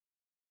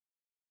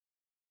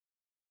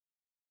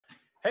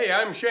Hey,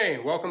 I'm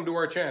Shane. Welcome to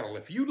our channel.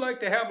 If you'd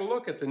like to have a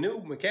look at the new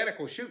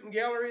mechanical shooting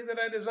gallery that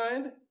I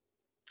designed,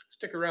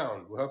 stick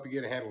around. We'll help you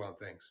get a handle on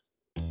things.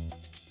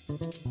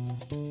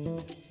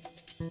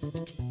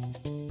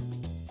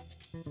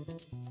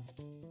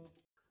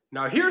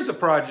 Now here's a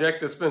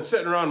project that's been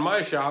sitting around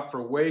my shop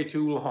for way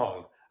too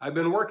long. I've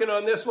been working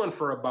on this one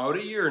for about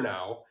a year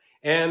now,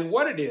 and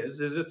what it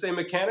is it's a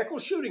mechanical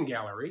shooting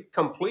gallery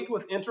complete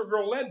with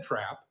integral lead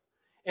trap,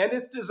 and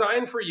it's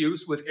designed for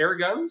use with air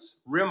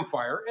guns,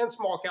 rimfire, and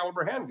small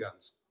caliber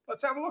handguns.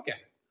 Let's have a look at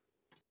it.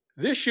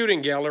 This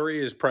shooting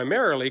gallery is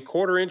primarily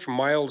 1/4-inch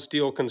mild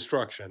steel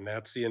construction.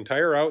 That's the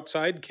entire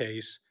outside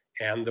case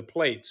and the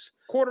plates.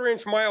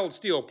 1/4-inch mild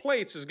steel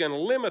plates is going to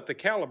limit the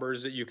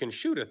calibers that you can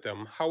shoot at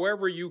them.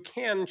 However, you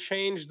can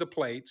change the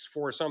plates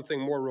for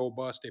something more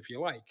robust if you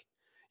like.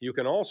 You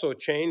can also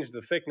change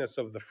the thickness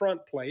of the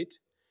front plate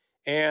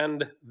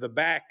and the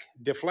back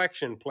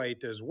deflection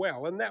plate as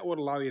well, and that would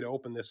allow you to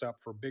open this up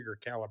for bigger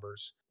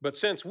calibers. But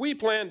since we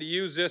plan to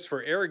use this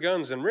for air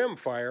guns and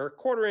rimfire,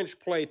 1/4-inch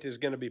plate is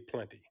going to be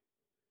plenty.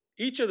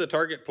 Each of the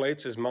target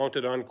plates is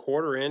mounted on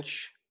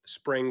 1/4-inch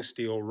spring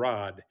steel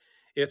rod.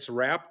 It's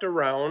wrapped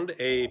around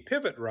a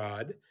pivot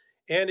rod,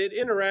 and it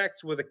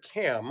interacts with a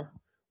cam,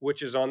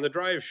 which is on the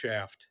drive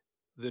shaft.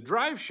 The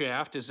drive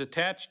shaft is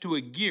attached to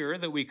a gear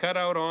that we cut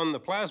out on the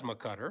plasma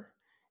cutter,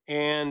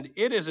 and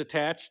it is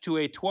attached to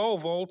a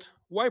 12-volt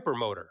wiper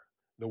motor.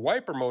 The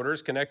wiper motor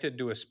is connected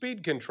to a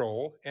speed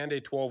control and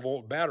a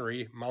 12-volt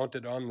battery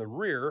mounted on the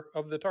rear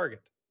of the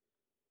target.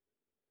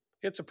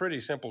 It's a pretty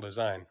simple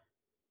design.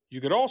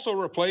 You could also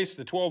replace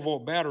the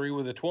 12-volt battery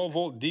with a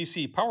 12-volt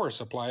DC power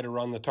supply to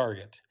run the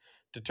target.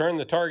 To turn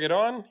the target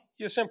on,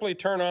 you simply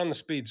turn on the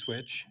speed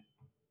switch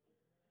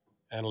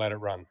and let it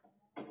run.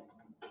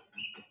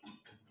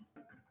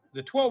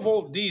 The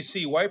 12-volt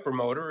DC wiper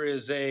motor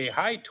is a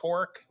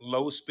high-torque,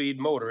 low-speed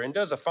motor and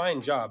does a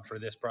fine job for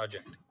this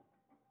project.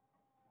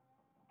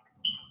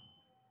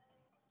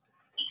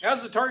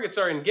 As the targets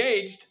are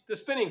engaged, the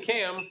spinning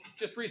cam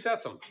just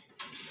resets them.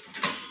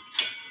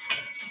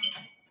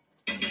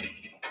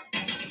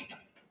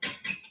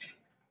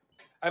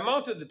 I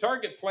mounted the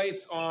target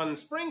plates on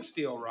spring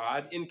steel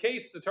rod in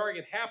case the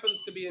target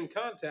happens to be in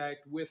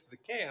contact with the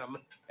cam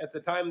at the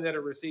time that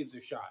it receives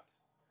a shot.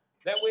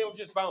 That way it'll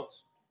just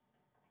bounce.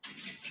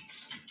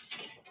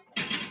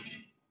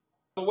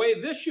 The way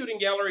this shooting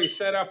gallery is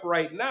set up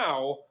right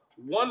now,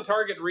 one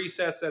target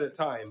resets at a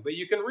time, but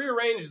you can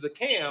rearrange the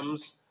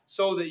cams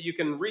so that you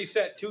can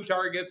reset 2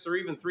 targets or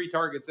even 3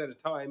 targets at a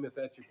time if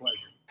that's your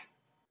pleasure.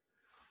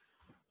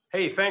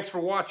 Hey, thanks for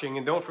watching,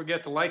 and don't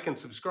forget to like and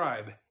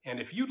subscribe.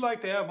 And if you'd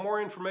like to have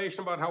more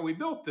information about how we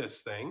built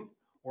this thing,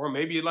 or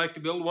maybe you'd like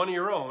to build one of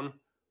your own,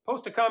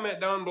 post a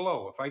comment down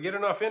below. If I get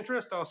enough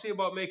interest, I'll see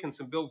about making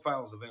some build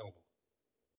files available.